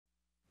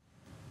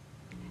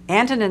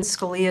Antonin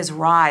Scalia's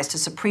rise to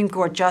Supreme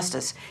Court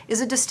justice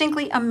is a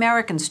distinctly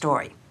American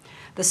story.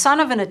 The son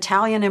of an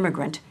Italian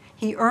immigrant,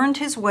 he earned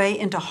his way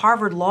into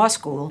Harvard Law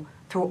School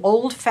through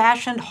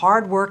old-fashioned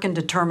hard work and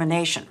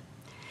determination.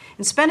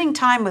 In spending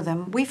time with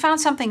him, we found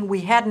something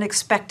we hadn't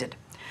expected.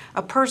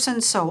 A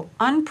person so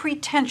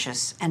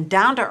unpretentious and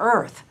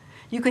down-to-earth,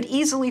 you could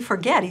easily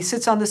forget he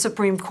sits on the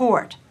Supreme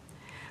Court.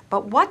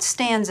 But what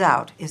stands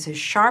out is his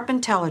sharp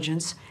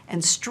intelligence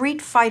and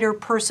street fighter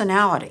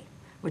personality,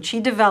 which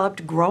he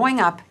developed growing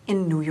up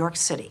in New York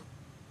City.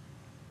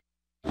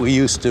 We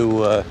used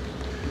to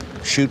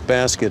shoot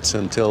baskets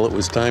until it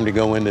was time to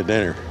go into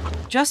dinner.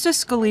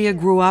 Justice Scalia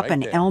grew up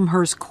in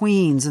Elmhurst,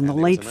 Queens in the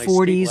late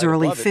 40s,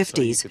 early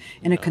 50s,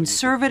 in a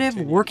conservative,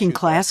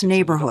 working-class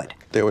neighborhood.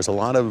 There was a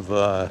lot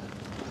of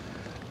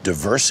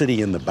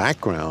diversity in the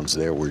backgrounds.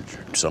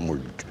 Some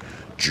were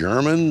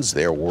Germans,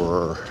 there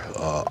were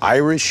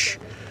Irish,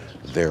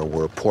 there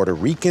were Puerto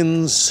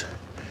Ricans,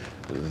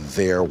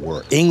 there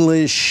were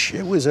English.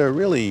 It was a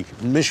really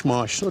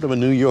mishmash, sort of a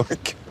New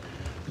York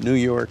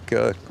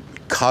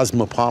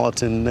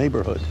cosmopolitan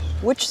neighborhood.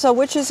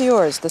 Which is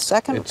yours? The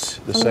second? It's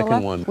the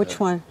second one. Which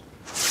one?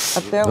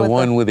 Up there the with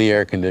one with the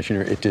air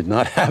conditioner. It did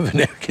not have an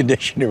air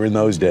conditioner in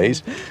those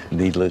days,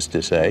 needless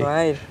to say.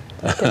 Right.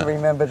 I can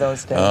remember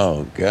those days.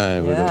 Oh,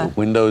 God, with Yeah. the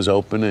windows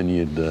open and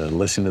you'd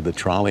listen to the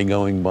trolley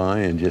going by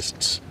and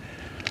just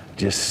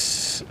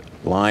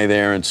lie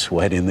there and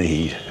sweat in the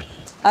heat.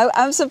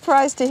 I'm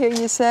surprised to hear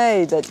you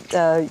say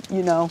that,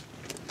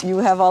 you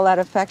have all that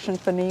affection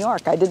for New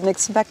York. I didn't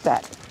expect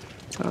that.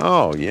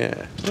 Oh,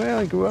 yeah. Well,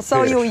 I grew up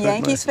So here. are you a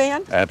Yankees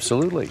fan?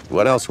 Absolutely.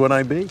 What else would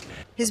I be?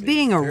 His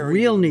being a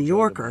real New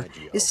Yorker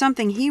is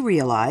something he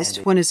realized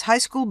when his high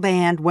school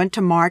band went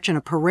to march in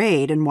a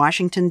parade in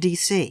Washington,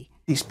 D.C.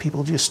 These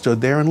people just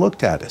stood there and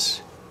looked at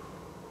us.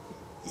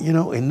 You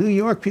know, in New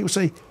York, people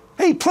say,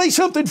 hey, play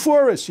something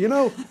for us, you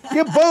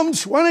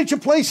bums, why don't you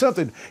play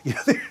something? You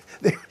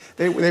know,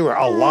 they were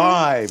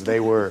alive,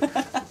 they were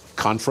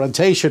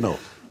confrontational.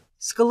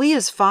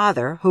 Scalia's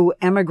father, who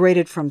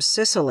emigrated from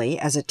Sicily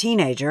as a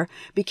teenager,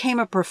 became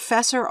a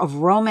professor of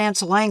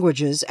Romance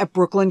languages at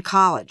Brooklyn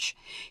College.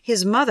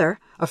 His mother,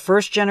 a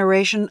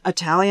first-generation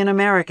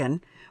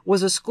Italian-American,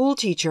 was a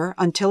schoolteacher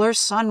until her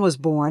son was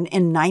born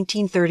in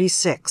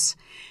 1936.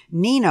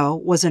 Nino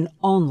was an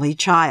only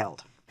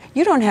child.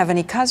 You don't have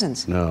any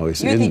cousins. No,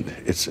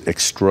 it's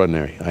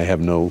extraordinary. I have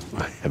no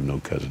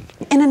cousins.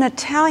 In an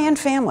Italian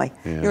family,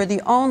 Yeah. you're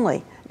the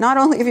only, not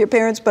only of your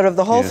parents, but of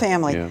the whole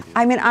family. Yeah.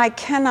 I mean, I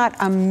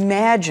cannot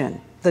imagine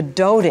the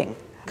doting.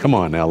 Come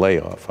on, now lay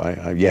off.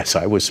 Yes,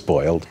 I was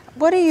spoiled.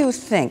 What do you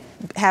think,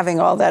 having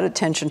all that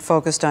attention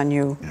focused on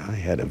you? I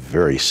had a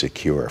very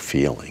secure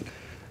feeling.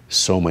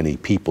 So many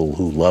people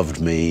who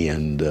loved me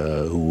and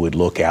who would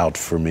look out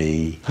for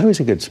me. I was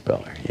a good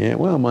speller. Yeah,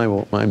 well,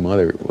 my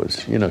mother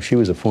was, she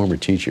was a former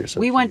teacher. So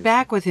We went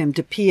back with him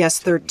to PS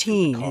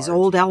 13, his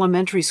old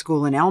elementary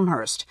school in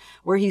Elmhurst,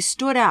 where he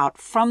stood out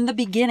from the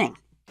beginning.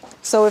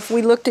 So if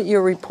we looked at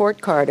your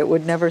report card, it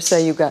would never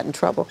say you got in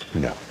trouble.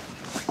 No.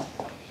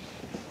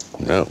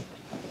 No.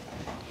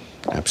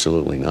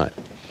 Absolutely not.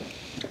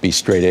 Be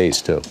straight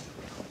A's, too.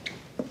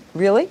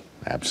 Really?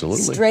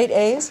 Absolutely. Straight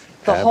A's?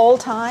 The whole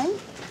time?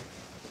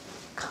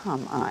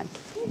 Come on.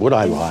 Would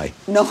I lie?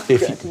 No,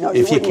 If no,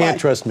 you wouldn't can't lie.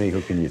 trust me,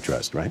 who can you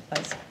trust, right?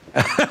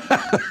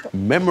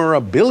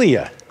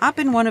 Memorabilia. Up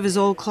in one of his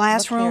old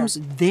classrooms,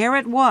 there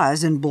it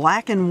was in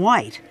black and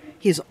white,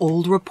 his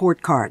old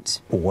report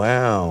cards.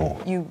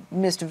 Wow. You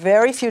missed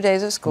very few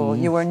days of school.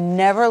 You were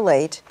never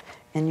late,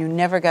 and you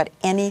never got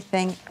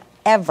anything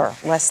ever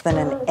less than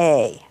an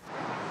A.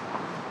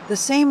 The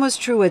same was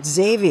true at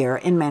Xavier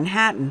in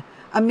Manhattan,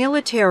 a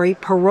military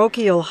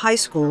parochial high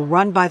school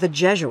run by the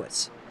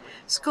Jesuits.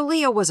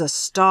 Scalia was a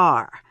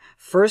star,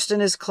 first in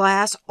his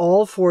class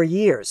all 4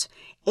 years,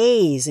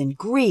 A's in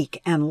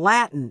Greek and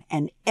Latin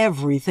and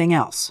everything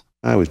else.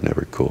 I was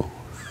never cool.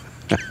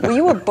 Were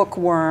you a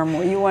bookworm?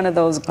 Were you one of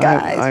those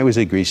guys? I was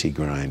a greasy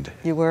grind.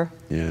 You were?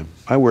 Yeah.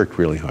 I worked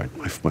really hard.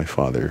 My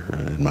father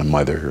and my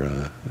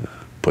mother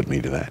put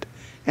me to that.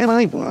 And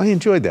I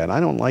enjoyed that. I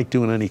don't like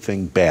doing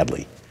anything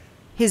badly.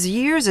 His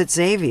years at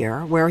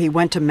Xavier, where he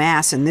went to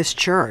Mass in this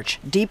church,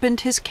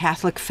 deepened his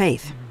Catholic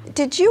faith.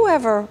 Did you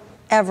ever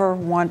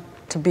want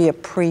to be a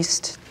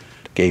priest?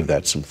 Gave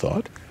that some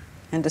thought.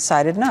 And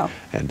decided no?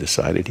 And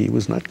decided he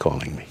was not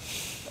calling me.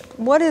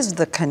 What is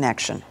the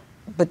connection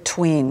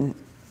between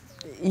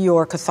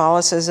your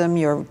Catholicism,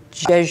 your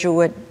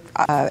Jesuit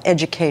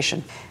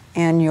education,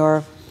 and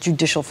your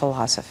judicial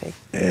philosophy?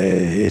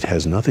 It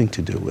has nothing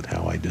to do with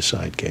how I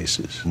decide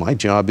cases. My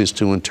job is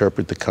to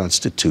interpret the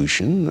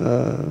Constitution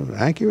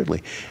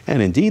accurately.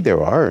 And indeed,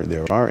 there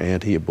are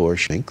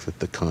anti-abortion think that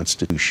the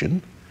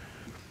Constitution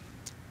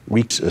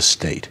reaches a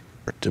state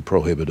to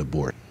prohibit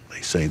abortion.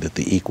 They say that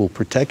the Equal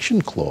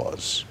Protection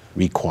Clause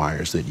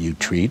requires that you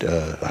treat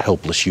a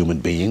helpless human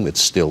being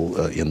that's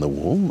still in the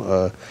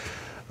womb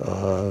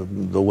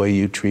the way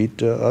you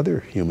treat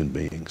other human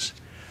beings.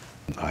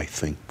 I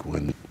think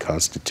when the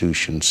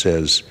Constitution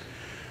says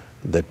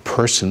that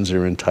persons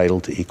are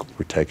entitled to equal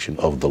protection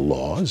of the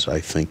laws. I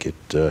think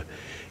it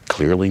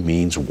clearly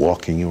means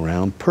walking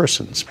around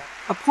persons.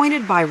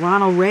 Appointed by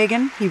Ronald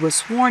Reagan, he was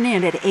sworn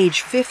in at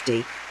age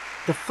 50,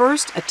 the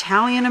first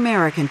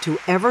Italian-American to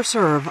ever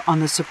serve on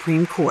the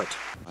Supreme Court.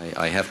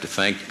 I have to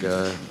thank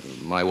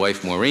my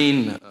wife,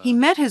 Maureen. He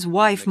met his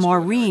wife,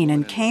 Maureen,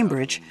 in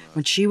Cambridge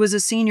when she was a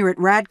senior at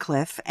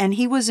Radcliffe, and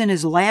he was in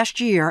his last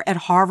year at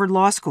Harvard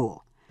Law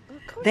School.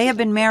 They have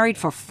been married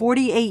for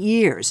 48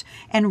 years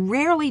and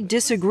rarely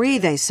disagree,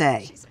 they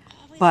say.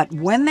 But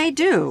when they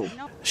do...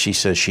 She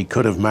says she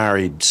could have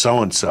married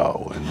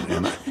so-and-so.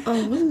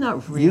 Oh,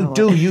 not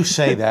really. You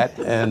say that,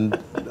 and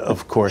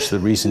of course the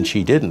reason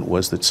she didn't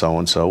was that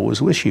so-and-so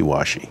was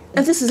wishy-washy.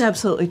 And this is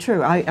absolutely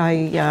true.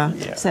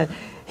 I said,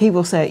 he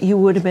will say, you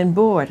would have been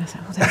bored. I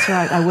said, oh, that's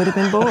right, I would have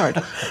been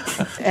bored.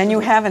 And you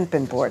haven't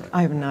been bored.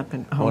 I have not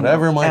been. Oh,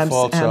 Whatever my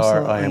faults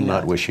are, I am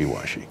not not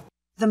wishy-washy.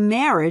 The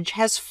marriage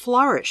has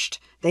flourished.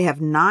 They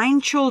have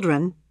 9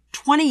 children,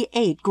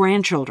 28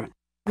 grandchildren.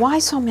 Why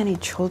so many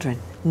children?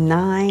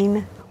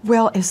 9?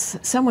 Well, as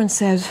someone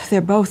says,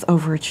 they're both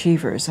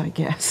overachievers, I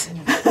guess.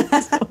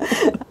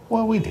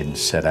 Well, we didn't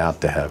set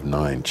out to have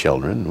 9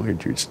 children. We're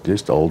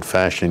just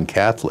old-fashioned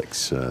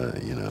Catholics,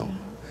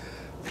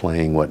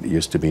 playing what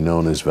used to be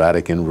known as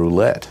Vatican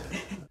roulette.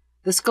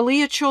 The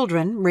Scalia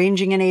children,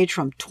 ranging in age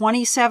from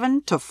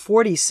 27 to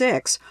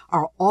 46,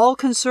 are all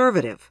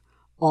conservative,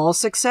 all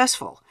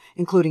successful,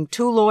 including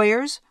 2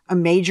 lawyers, a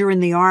major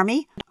in the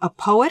Army, a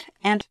poet,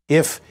 and...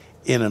 If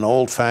in an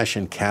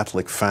old-fashioned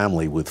Catholic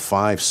family with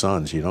 5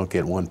 sons you don't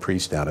get 1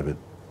 priest out of it,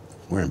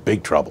 we're in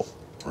big trouble,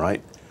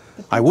 right?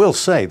 I will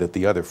say that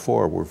the other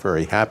 4 were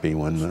very happy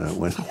when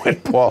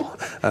Paul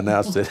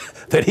announced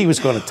that he was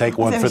going to take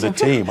one for the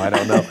team. I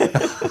don't know.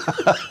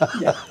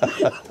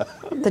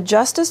 The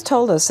justice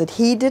told us that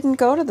he didn't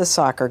go to the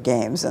soccer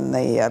games and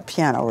the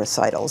piano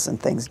recitals and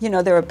things. You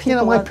know, there are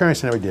people... my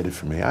parents never did it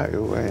for me,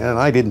 and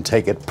I didn't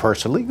take it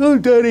personally. Oh,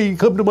 Daddy,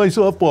 come to my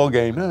softball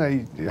game.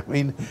 I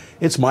mean,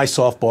 it's my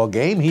softball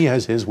game. He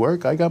has his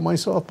work. I got my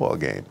softball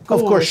game.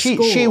 Of course,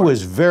 she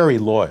was very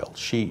loyal.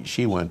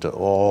 She went to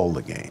all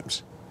the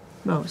games.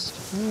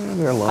 Most.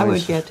 I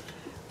would get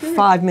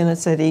 5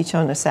 minutes at each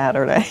on a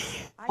Saturday.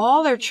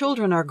 All their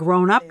children are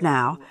grown up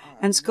now,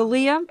 and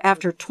Scalia,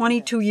 after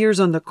 22 years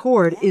on the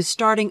court, is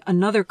starting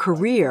another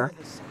career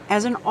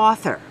as an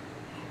author.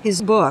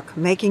 His book,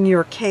 Making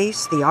Your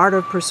Case, The Art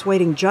of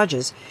Persuading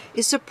Judges,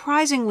 is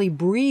surprisingly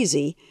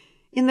breezy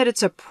in that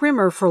it's a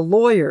primer for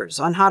lawyers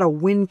on how to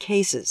win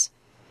cases.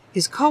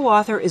 His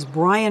co-author is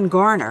Brian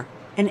Garner,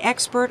 an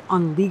expert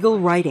on legal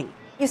writing.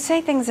 You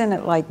say things in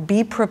it like,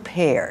 be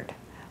prepared.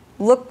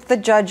 Look the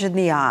judge in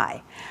the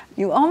eye.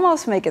 You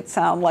almost make it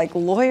sound like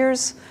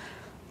lawyers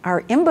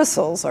are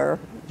imbeciles or...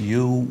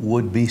 You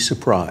would be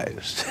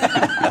surprised.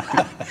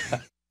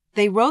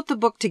 They wrote the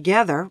book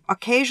together,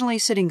 occasionally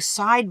sitting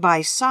side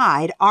by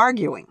side,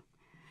 arguing.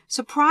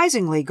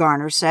 Surprisingly,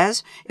 Garner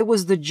says, it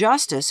was the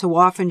justice who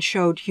often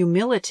showed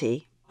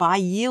humility by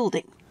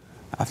yielding.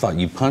 I thought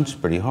you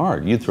punched pretty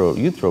hard. You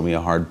throw me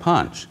a hard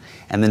punch.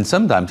 And then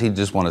sometimes he'd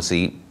just want to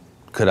see,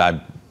 could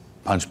I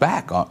punch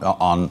back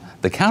on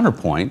the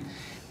counterpoint?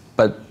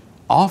 But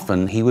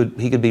often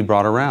he could be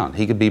brought around.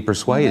 He could be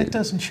persuaded. Well, that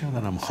doesn't show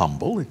that I'm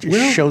humble. It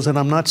just shows that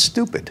I'm not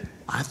stupid.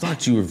 I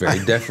thought you were very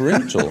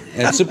deferential,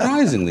 and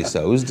surprisingly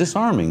so. It was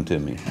disarming to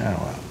me. Oh,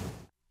 well.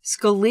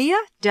 Scalia,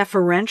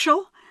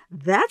 deferential?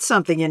 That's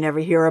something you never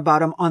hear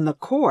about him on the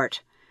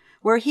court,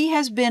 where he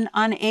has been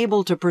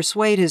unable to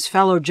persuade his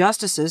fellow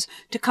justices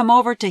to come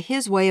over to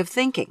his way of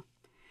thinking.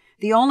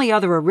 The only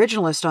other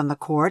originalist on the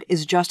court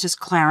is Justice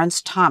Clarence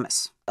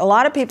Thomas. A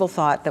lot of people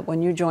thought that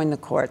when you joined the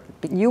court,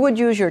 you would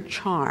use your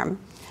charm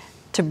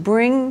to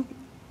bring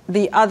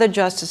the other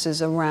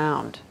justices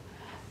around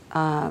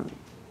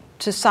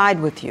to side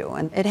with you,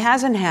 and it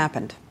hasn't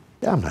happened.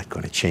 I'm not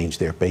going to change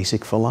their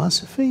basic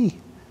philosophy.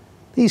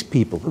 These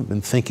people have been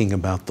thinking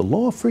about the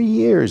law for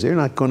years. They're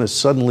not going to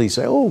suddenly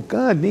say, oh,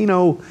 God,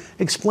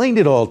 explained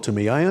it all to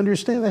me. I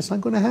understand. That's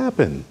not going to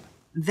happen.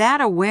 That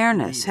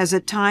awareness has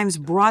at times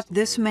brought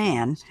this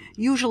man,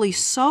 usually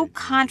so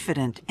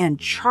confident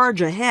and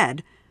charge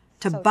ahead,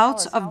 to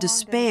bouts of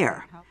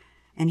despair.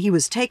 And he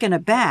was taken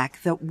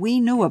aback that we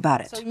knew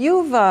about it. So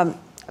you've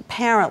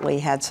apparently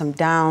had some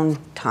down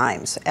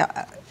times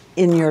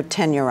in your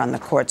tenure on the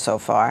court so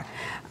far.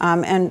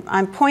 And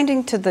I'm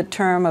pointing to the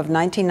term of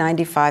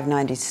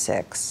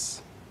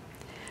 1995-96,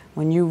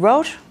 when you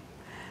wrote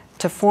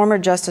to former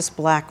Justice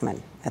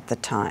Blackmun at the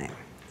time.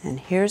 And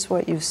here's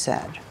what you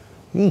said.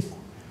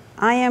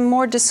 I am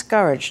more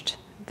discouraged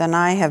than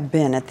I have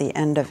been at the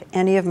end of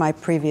any of my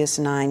previous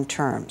 9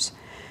 terms.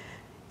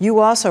 You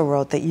also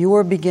wrote that you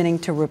were beginning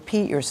to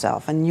repeat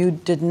yourself, and you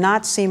did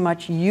not see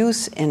much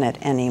use in it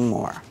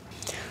anymore.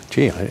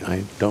 Gee,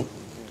 I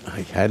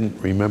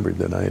hadn't remembered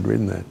that I had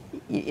written that.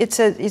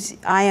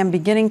 I am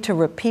beginning to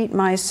repeat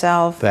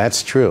myself.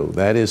 That's true.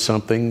 That is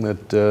something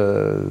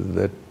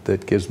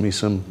that gives me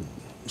some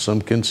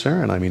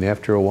concern. I mean,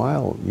 after a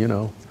while,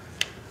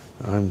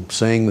 I'm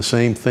saying the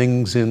same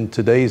things in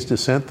today's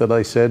dissent that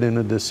I said in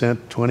a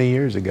dissent 20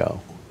 years ago.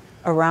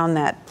 Around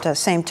that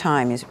same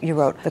time, you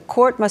wrote, "The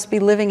court must be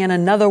living in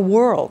another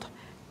world,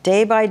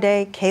 day by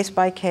day, case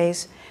by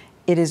case.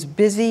 It is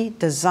busy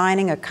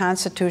designing a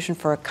constitution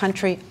for a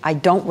country I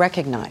don't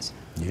recognize."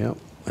 Yeah,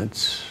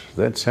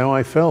 that's how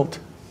I felt.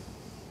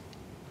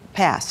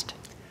 Past.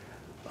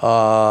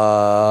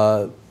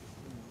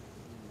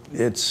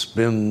 It's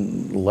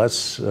been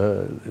less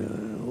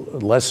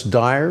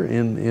dire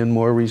in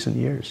more recent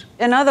years.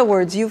 In other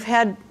words, you've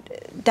had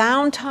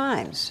down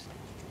times.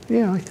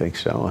 Yeah, I think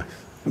so.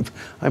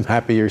 I'm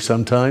happier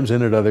sometimes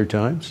than at other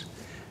times.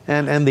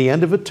 And the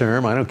end of a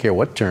term, I don't care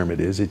what term it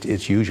is,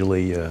 it's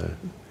usually a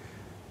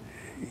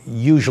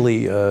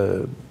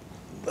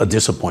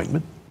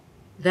disappointment.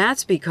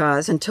 That's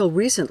because, until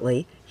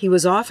recently, he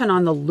was often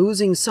on the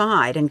losing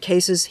side in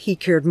cases he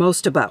cared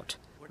most about.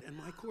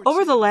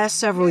 Over the last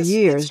several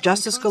years,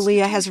 Justice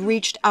Scalia has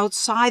reached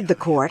outside the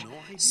court,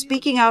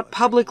 speaking out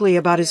publicly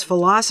about his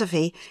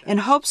philosophy in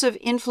hopes of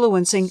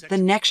influencing the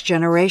next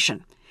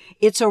generation.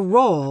 It's a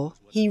role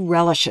he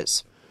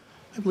relishes.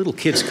 Little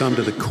kids come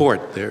to the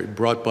court. They're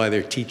brought by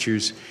their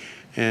teachers,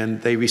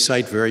 and they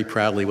recite very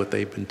proudly what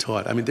they've been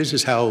taught. I mean, this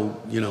is how,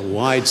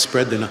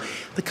 widespread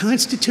the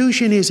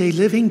Constitution is a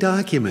living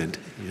document,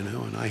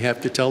 and I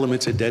have to tell them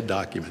it's a dead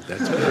document.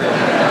 That's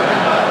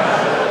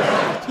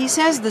He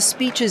says the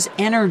speeches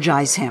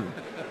energize him.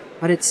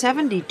 But at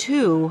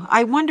 72,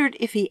 I wondered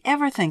if he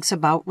ever thinks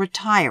about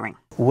retiring.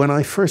 When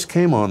I first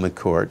came on the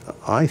court,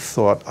 I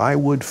thought I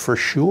would for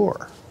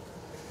sure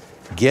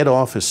get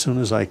off as soon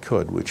as I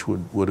could, which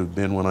would have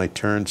been when I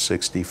turned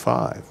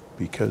 65,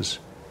 because,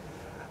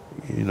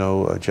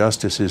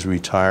 justices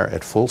retire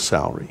at full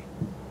salary.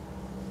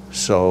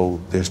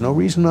 So there's no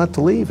reason not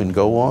to leave and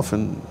go off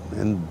and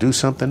do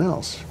something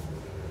else.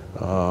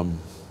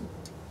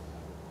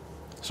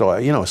 So,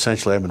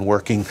 essentially I've been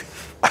working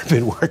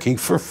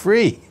for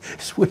free,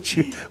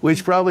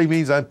 which probably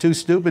means I'm too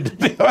stupid to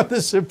be on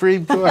the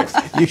Supreme Court.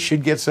 You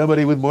should get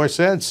somebody with more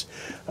sense.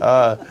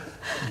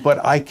 But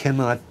I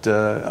cannot,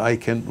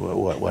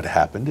 what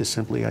happened is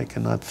simply I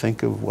cannot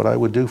think of what I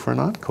would do for an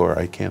encore.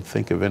 I can't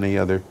think of any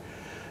other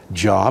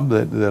job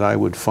that I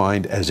would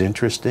find as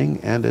interesting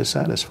and as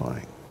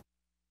satisfying.